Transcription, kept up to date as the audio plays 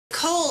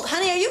cold.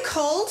 Honey, are you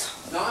cold?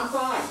 No, I'm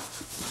fine.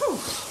 Whew.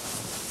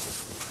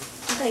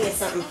 I'm gonna get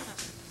something.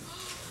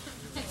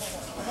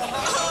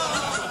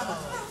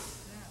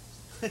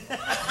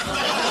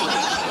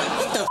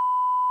 What the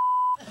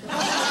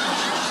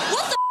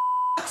What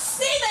the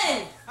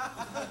Steven!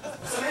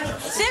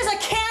 There's a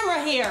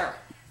camera here.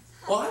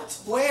 What?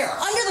 Where?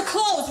 Under the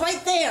clothes,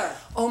 right there.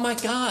 Oh, my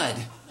God.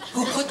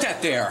 Who put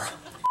that there?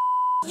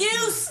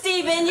 You,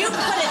 Steven, you put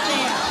it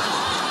there.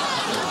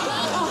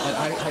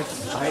 I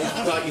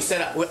thought you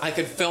said I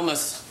could film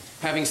us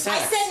having sex.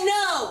 I said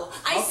no.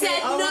 I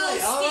said no,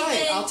 Steven. All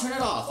right. I'll turn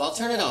it off. I'll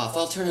turn it off.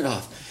 I'll turn it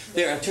off.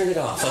 There, I've turned it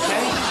off,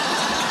 okay?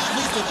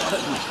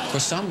 For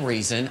some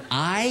reason,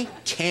 I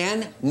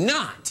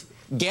cannot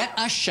get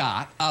a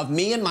shot of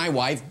me and my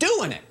wife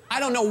doing it. I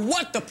don't know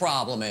what the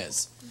problem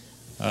is.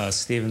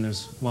 Steven,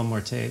 there's one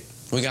more tape.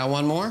 We got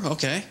one more?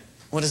 Okay.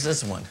 What is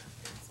this one?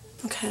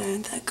 Okay,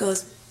 that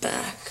goes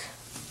back.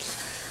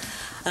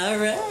 All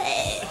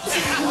right.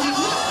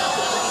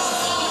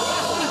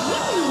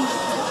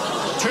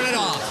 Turn it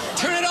off.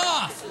 Turn it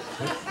off.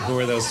 Who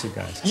are those two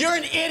guys? You're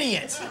an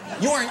idiot.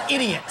 You're an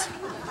idiot.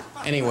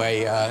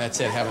 Anyway, that's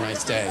it. Have a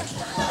nice day.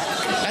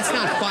 That's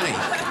not funny.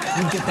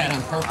 You did that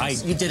on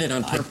purpose. You did it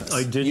on purpose.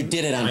 I didn't. You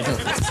did it on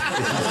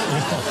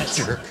purpose.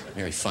 Jerk.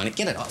 Very funny.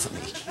 Get it off of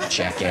me,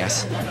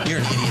 jackass. You're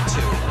an idiot,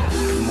 too.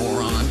 You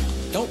moron.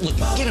 Don't look.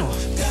 Get it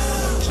off.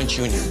 Punch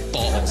you in your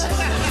balls.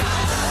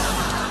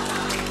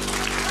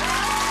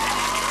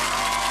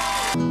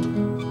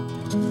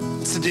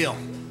 What's the deal?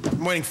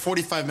 I'm waiting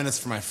 45 minutes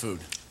for my food.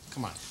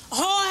 Come on.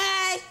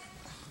 Jorge,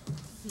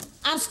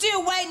 I'm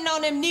still waiting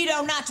on them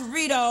Nito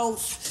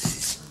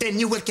Nachoritos. Then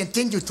you will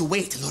continue to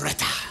wait,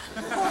 Loretta.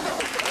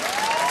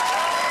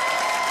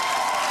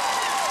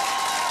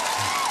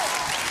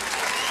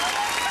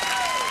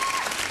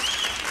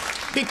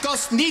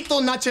 Because Nito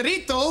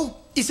Nacherito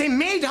is a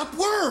made-up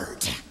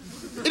word.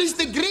 It is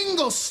the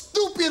gringo,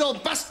 stupido,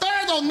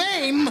 bastardo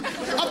name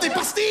of the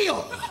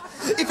pastillo.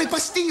 If a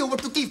pastillo were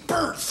to give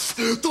birth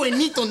to a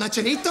Nito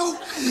Nacherito,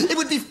 it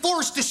would be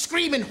forced to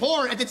scream in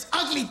horror at its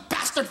ugly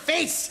bastard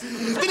face.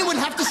 Then it would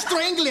have to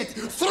strangle it,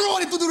 throw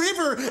it into the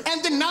river,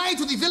 and deny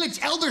to the village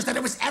elders that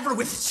it was ever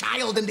with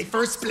child in the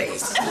first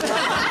place.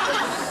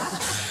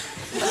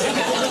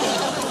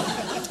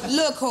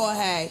 Look,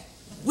 Jorge,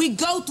 we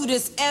go through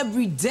this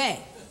every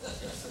day.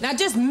 Now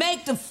just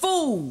make the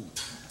food.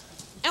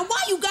 And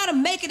why you gotta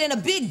make it in a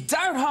big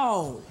dirt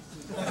hole?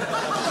 Ooh,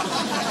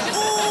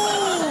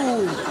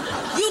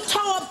 you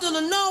tore up the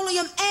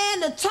linoleum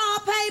and the tar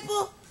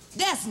paper?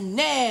 That's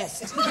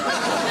nasty.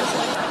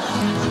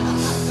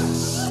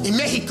 In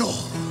Mexico,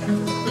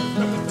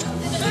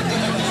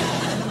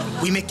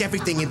 we make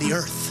everything in the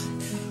earth.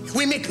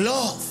 We make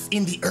love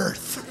in the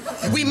earth.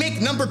 We make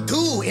number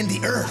 2 in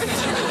the earth.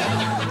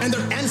 And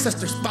their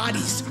ancestors'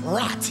 bodies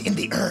rot in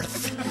the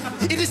earth.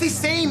 It is the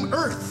same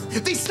earth,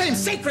 the same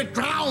sacred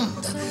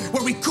ground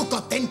where we cook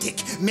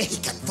authentic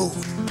Mexican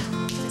food.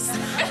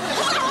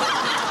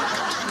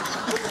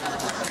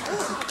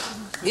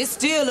 It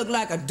still look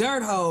like a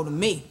dirt hole to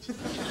me.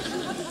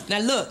 Now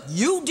look,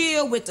 you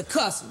deal with the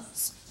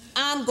customers.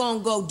 I'm gonna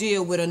go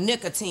deal with a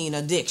nicotine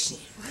addiction.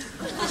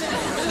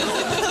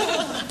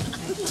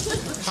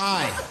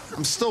 Hi.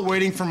 I'm still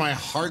waiting for my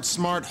Heart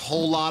Smart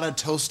Whole Lotta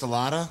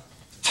Toastalada.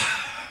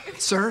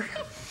 Sir,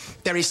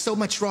 there is so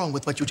much wrong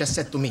with what you just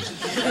said to me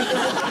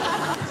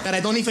that I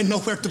don't even know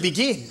where to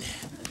begin.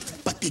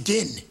 But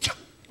begin,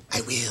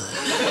 I will.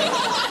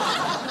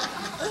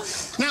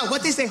 Now,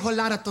 what is a whole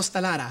lotta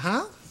tostalada,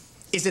 huh?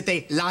 Is it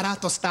a lata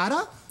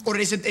tostada? Or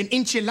is it an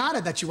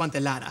enchilada that you want a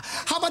lata?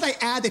 How about I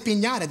add a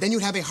piñata? Then you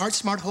have a Heart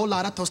Smart Whole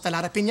Lotta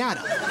Tostalada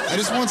piñata. I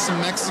just want some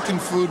Mexican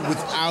food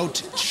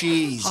without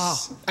cheese. Oh,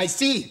 I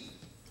see.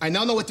 I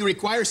now know what you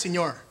require,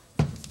 senor.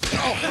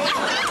 Oh.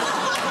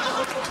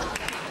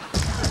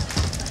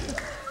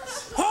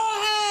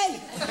 Jorge!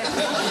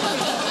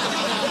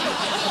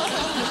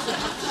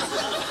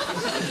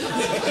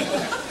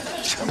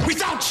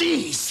 Without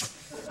cheese,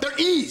 there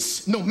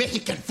is no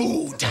Mexican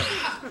food.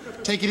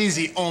 Take it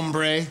easy,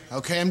 hombre,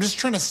 okay? I'm just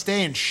trying to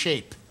stay in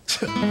shape.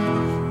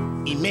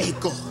 In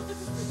Mexico,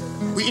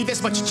 we eat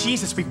as much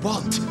cheese as we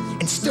want,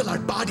 and still our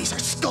bodies are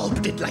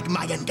sculpted like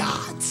Mayan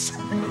gods.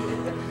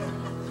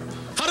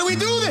 How do we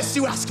do this,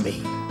 you ask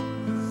me?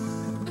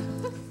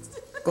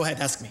 Go ahead,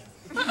 ask me.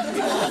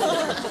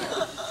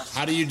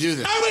 How do you do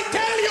this? I will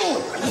tell you!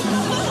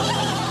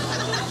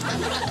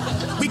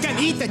 We can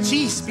eat the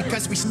cheese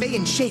because we stay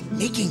in shape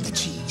making the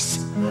cheese.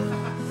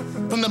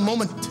 From the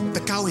moment the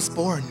cow is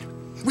born,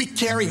 we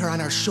carry her on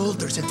our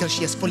shoulders until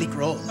she is fully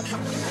grown.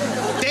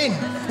 Then,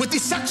 with the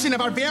suction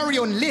of our very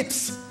own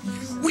lips,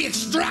 we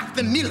extract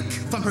the milk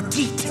from her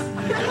teat.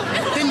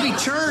 Then we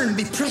turn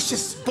the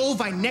precious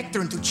bovine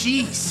nectar into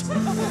cheese.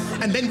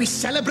 And then we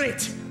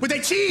celebrate with a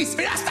cheese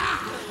fiesta!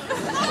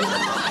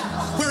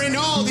 Wherein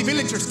all the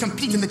villagers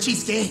compete in the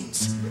cheese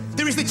games.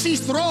 There is the cheese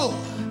throw,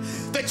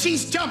 the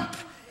cheese jump,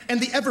 and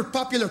the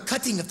ever-popular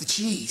cutting of the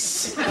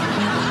cheese.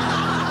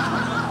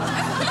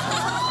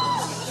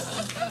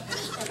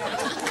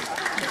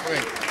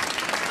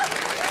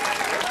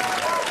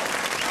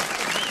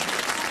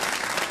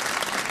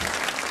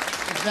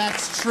 If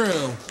that's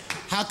true,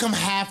 how come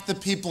half the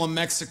people in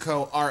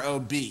Mexico are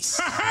obese?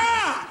 Ha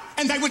ha!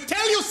 And I will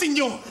tell you,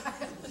 senor.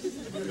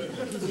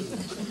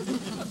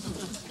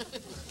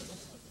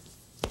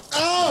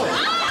 Oh!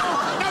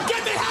 Now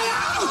get the hell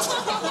out!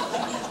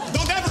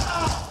 Don't ever...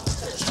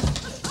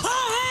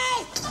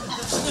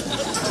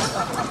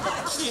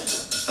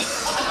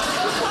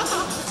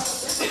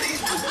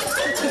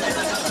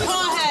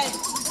 Jorge,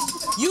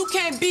 you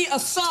can't be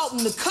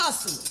assaulting the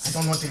customers. I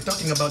don't know what you're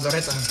talking about,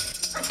 Loretta.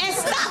 And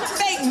stop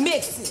fake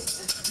mixing.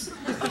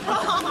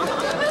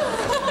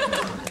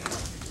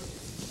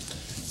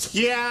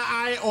 Yeah,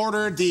 I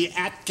ordered the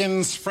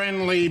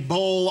Atkins-friendly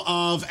bowl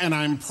of, and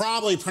I'm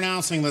probably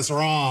pronouncing this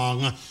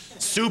wrong,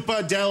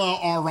 Supa della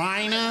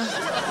Orina.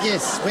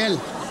 Yes, well,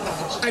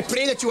 I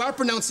pray that you are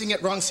pronouncing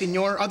it wrong,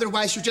 senor.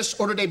 Otherwise, you just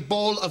ordered a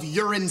bowl of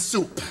urine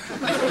soup.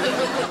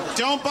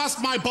 Don't bust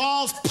my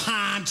balls,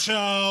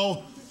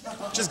 Pancho.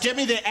 Just give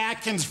me the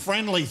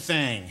Atkins-friendly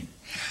thing.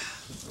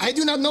 I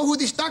do not know who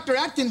this Dr.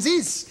 Atkins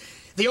is.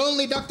 The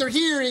only doctor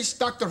here is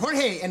Dr.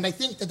 Jorge, and I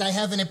think that I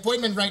have an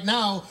appointment right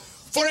now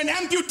for an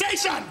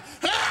amputation!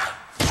 Ah!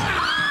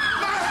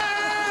 My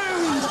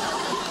hand!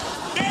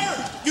 There!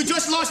 You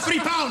just lost 3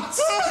 pounds!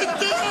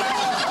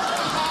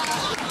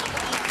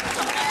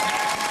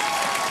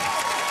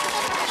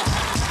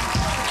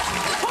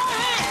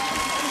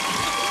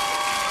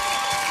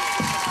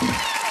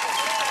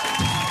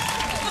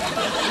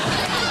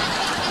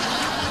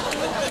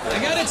 I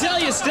gotta tell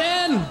you,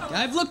 Stan,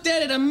 I've looked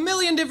at it a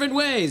million different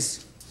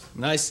ways.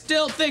 And I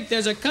still think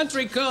there's a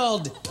country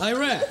called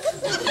Iraq.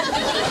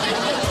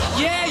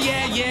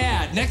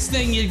 Yeah. Next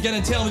thing you're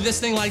gonna tell me this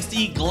thing likes to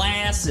eat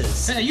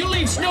glasses. Hey, you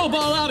leave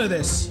Snowball out of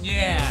this.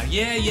 Yeah.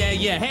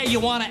 Hey, you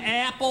want an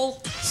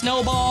apple,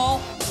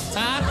 Snowball?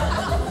 Huh?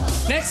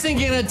 Next thing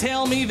you're gonna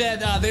tell me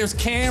that there's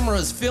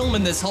cameras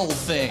filming this whole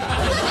thing.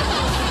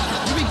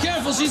 You be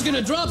careful, she's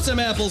gonna drop some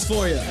apples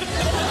for you.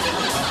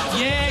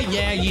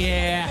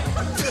 Yeah.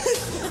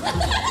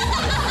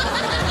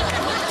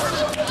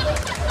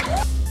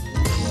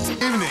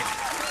 Evening.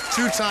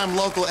 Two-time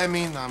local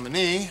Emmy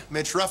nominee,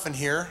 Mitch Ruffin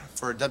here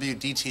for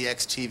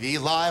WDTX-TV,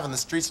 live on the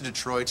streets of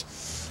Detroit,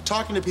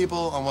 talking to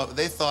people on what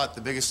they thought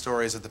the biggest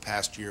stories of the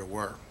past year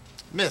were.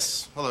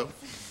 Miss, hello.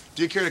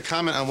 Do you care to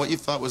comment on what you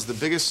thought was the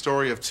biggest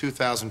story of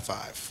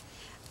 2005?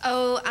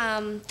 Oh,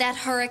 that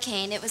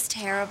hurricane, it was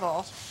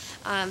terrible.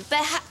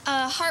 But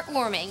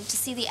heartwarming to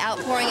see the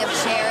outpouring of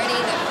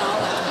charity that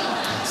followed.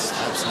 Yes,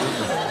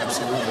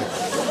 absolutely.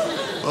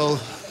 Well,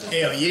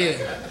 Hell yeah.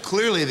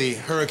 clearly the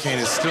hurricane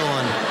is still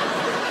on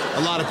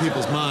a lot of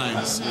people's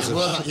minds.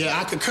 Well, yeah,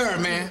 I concur,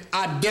 man.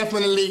 I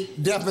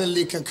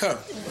definitely concur.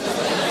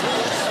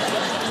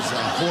 It's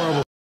a horrible